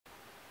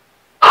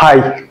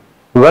Hi,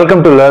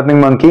 welcome to Learning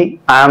Monkey.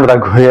 I am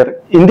Raghu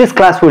here. In this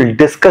class, we will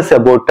discuss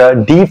about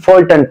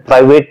default and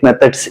private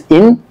methods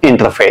in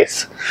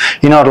interface.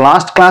 In our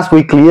last class,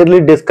 we clearly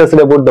discussed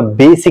about the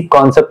basic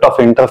concept of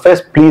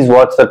interface. Please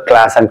watch that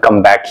class and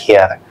come back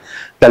here.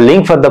 The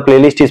link for the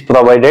playlist is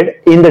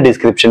provided in the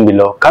description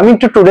below. Coming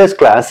to today's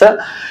class,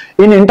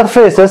 in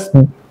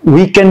interfaces,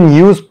 we can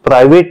use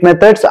private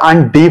methods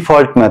and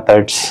default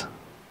methods.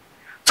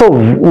 So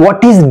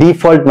what is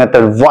default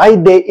method? Why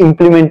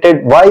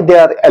they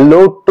are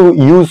allowed to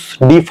use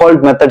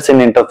default methods in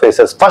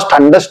interfaces? First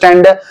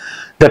understand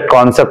that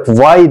concept,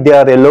 why they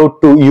are allowed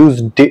to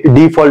use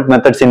default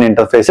methods in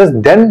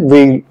interfaces. Then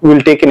we will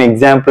take an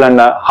example and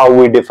how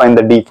we define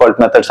the default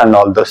methods and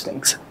all those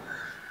things.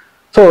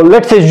 So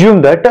let's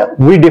assume that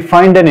we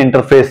defined an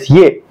interface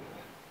A.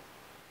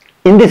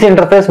 In this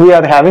interface we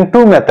are having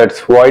two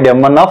methods, void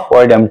m1 of,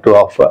 void m2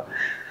 of.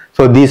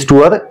 So these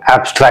two are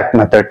abstract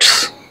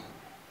methods.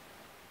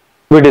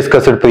 We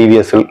discussed it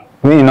previously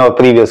in our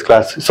previous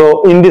class.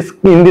 So in this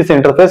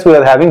interface we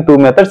are having two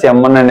methods,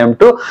 m1 and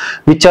m2,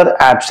 which are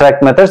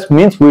abstract methods,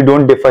 means we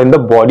don't define the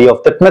body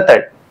of that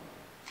method.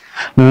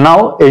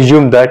 Now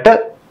assume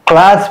that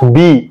class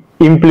B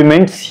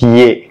implements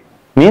A,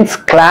 means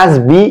class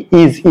B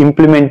is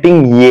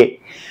implementing A.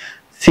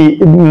 See,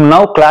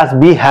 now class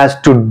B has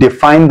to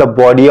define the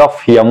body of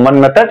m1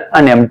 method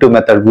and m2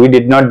 method. We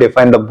did not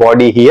define the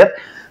body here.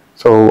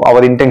 So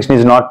our intention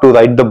is not to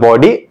write the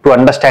body, to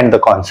understand the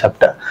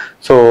concept.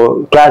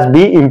 So class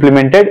B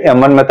implemented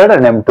m1 method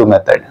and m2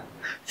 method.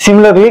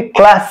 Similarly,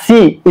 class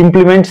C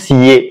implements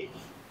A.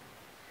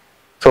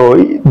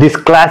 So this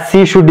class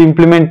C should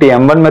implement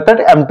m1 method,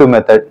 m2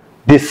 method.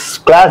 This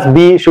class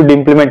B should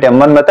implement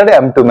m1 method,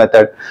 m2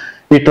 method.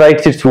 It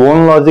writes its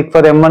own logic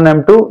for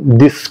m1, m2.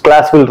 This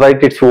class will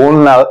write its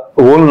own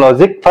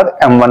logic for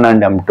m1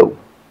 and m2.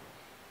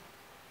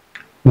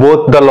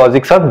 Both the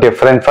logics are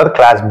different for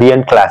class B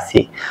and class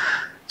C.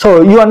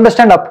 So you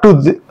understand up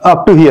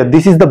to here.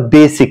 This is the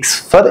basics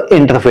for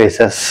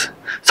interfaces.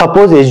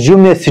 Suppose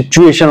assume a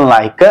situation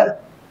like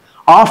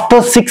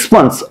after 6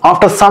 months,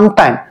 after some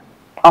time,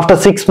 after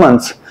 6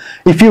 months,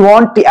 if you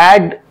want to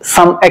add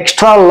some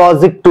extra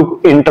logic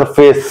to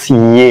interface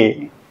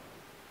A,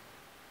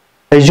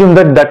 assume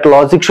that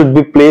logic should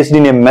be placed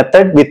in a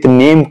method with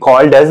name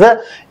called as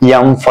a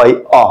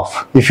m5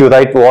 of. If you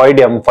write void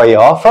m5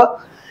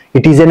 of,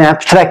 it is an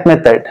abstract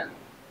method.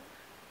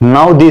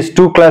 Now these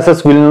two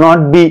classes will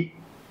not be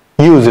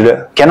used.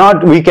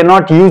 We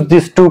cannot use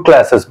these two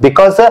classes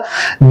because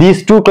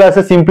these two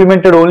classes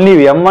implemented only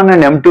m1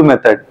 and m2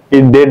 method.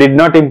 They did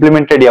not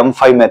implemented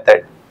m5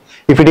 method.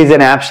 If it is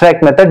an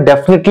abstract method,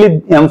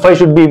 definitely m5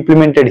 should be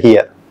implemented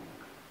here.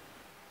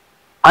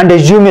 And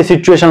assume a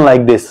situation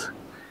like this.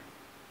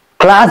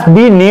 Class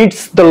B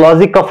needs the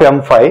logic of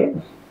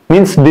m5,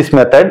 means this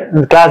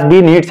method. Class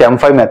B needs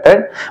m5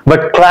 method,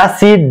 but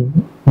class C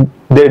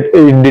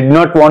it did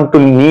not want to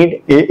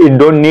need, it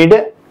don't need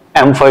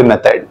m5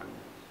 method.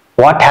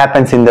 What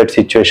happens in that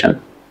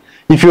situation?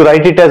 If you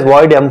write it as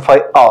void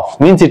m5 of,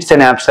 means it's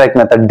an abstract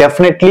method.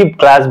 Definitely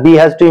class B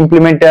has to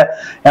implement a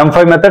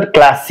m5 method,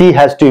 class C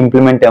has to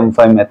implement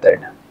m5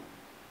 method.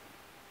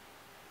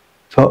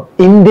 So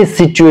in these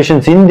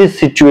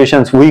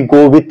situations we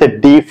go with the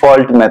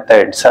default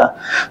methods.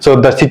 So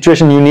the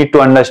situation you need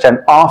to understand,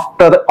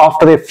 after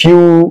a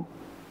few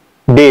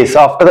days,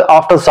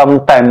 after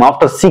some time,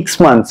 after 6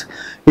 months,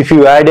 if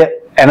you add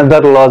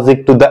another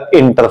logic to the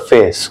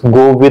interface,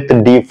 go with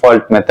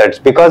default methods,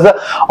 because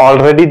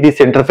already this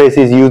interface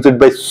is used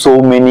by so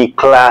many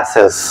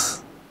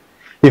classes.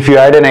 If you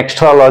add an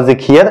extra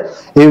logic here,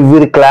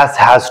 every class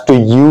has to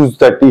use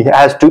that, it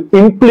has to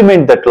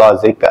implement that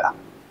logic.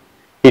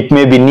 It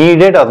may be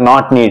needed or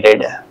not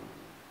needed,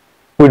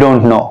 we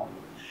don't know.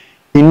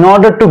 In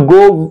order to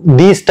go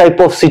these type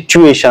of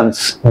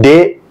situations,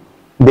 they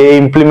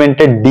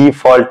implemented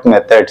default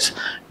methods.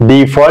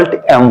 Default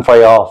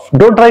m5 of.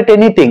 Don't write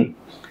anything.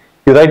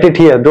 You write it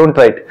here, don't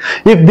write.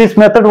 If this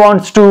method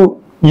wants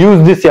to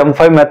use this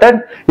m5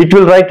 method, it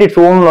will write its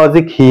own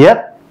logic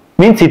here,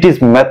 means it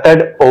is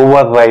method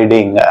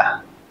overriding.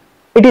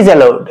 It is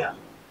allowed.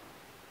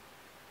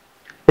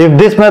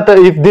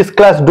 If this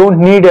class don't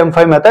need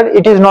m5 method,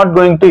 it is not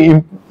going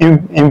to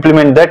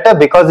implement that,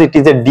 because it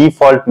is a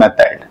default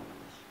method,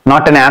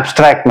 not an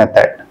abstract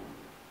method.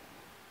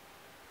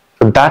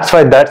 So that's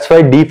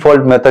why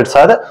default methods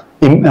are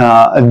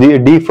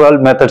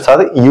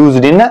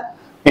used in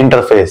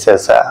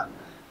interfaces.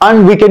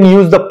 And we can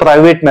use the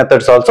private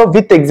methods also.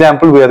 With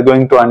example we are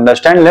going to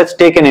understand. Let's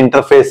take an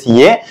interface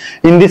A.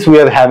 In this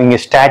we are having a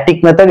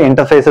static method.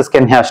 Interfaces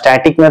can have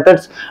static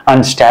methods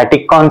and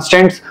static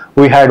constants.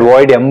 We had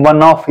void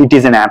m1 of, it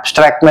is an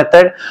abstract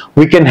method.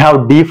 We can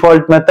have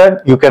default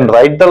method. You can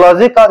write the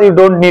logic or you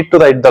don't need to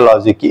write the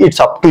logic. It's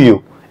up to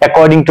you.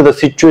 According to the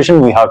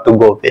situation we have to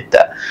go with.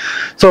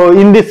 So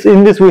in this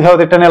we have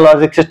written a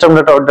logic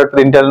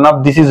system.out.println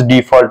of, this is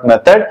default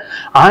method,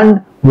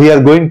 and we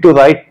are going to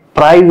write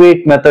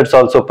private methods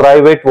also,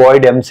 private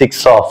void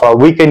M6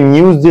 of. We can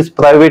use these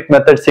private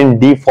methods in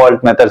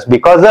default methods,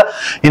 because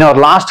in our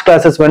last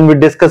classes when we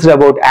discussed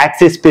about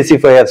access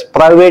specifiers,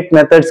 private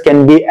methods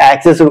can be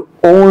accessed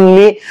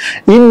only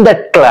in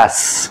that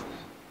class.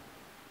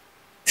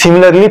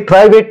 Similarly,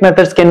 private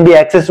methods can be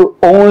accessed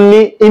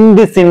only in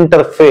this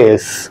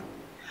interface.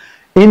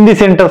 In this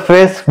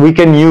interface we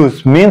can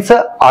use, means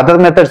other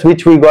methods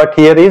which we got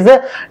here is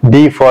a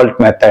default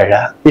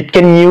method. It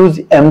can use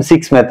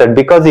M6 method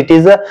because it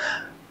is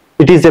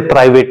a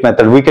private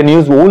method. We can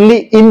use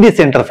only in this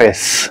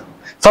interface.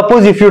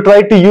 Suppose if you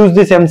try to use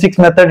this M6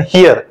 method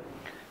here,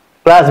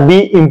 class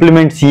B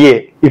implements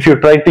A. If you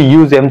try to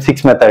use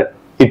M6 method,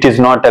 it is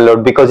not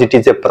allowed because it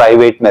is a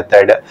private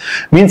method.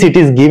 Means it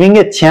is giving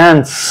a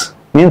chance.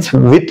 Means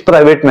with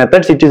private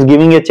methods it is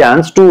giving a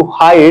chance to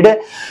hide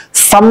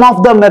some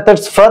of the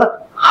methods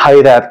for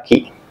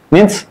hierarchy.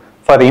 Means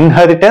for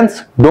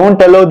inheritance,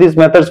 don't allow these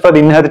methods for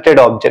inherited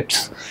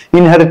objects,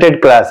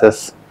 inherited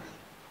classes,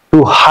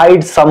 to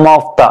hide some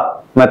of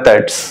the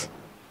methods.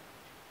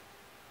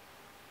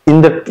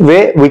 In that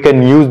way we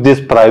can use these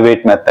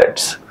private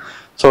methods.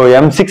 So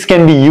M6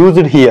 can be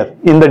used here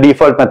in the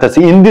default methods.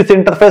 In this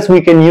interface we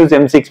can use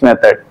M6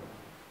 method.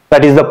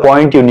 That is the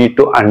point you need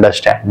to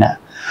understand.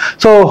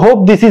 So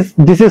hope this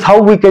is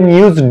how we can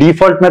use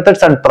default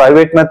methods and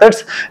private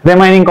methods.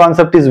 Remaining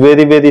concept is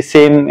very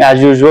same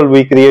as usual.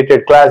 We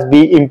created class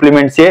B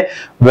implements A.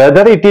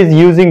 Whether it is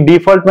using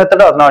default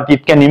method or not,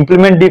 it can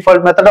implement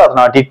default method or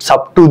not, it's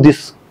up to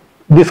this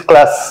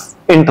class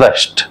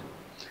interest.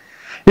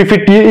 If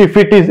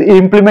it is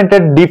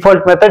implemented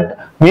default method,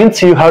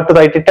 means you have to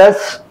write it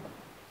as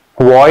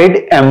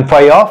void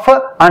M5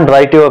 of and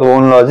write your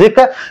own logic.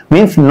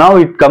 Means now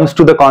it comes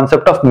to the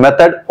concept of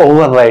method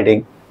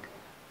overriding.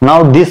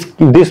 Now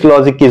this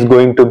logic is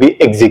going to be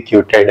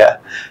executed.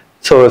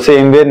 So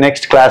same way,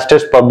 next class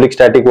test public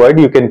static void,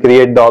 you can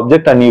create the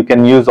object and you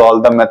can use all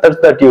the methods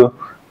that you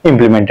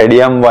implemented.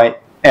 M1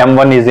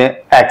 is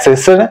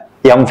accessed,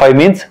 M5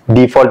 means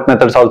default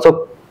methods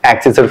also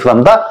accessed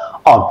from the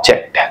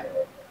object,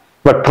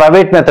 but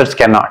private methods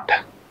cannot.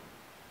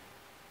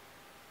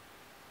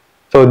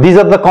 So these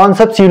are the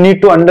concepts you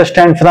need to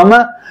understand from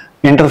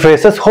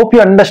interfaces. Hope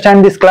you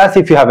understand this class.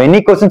 If you have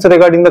any questions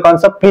regarding the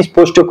concept, please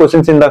post your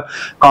questions in the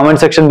comment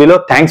section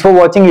below. Thanks for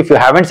watching. If you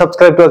haven't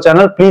subscribed to our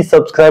channel, please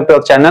subscribe to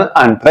our channel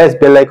and press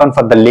bell icon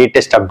for the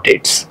latest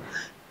updates.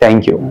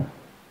 Thank you.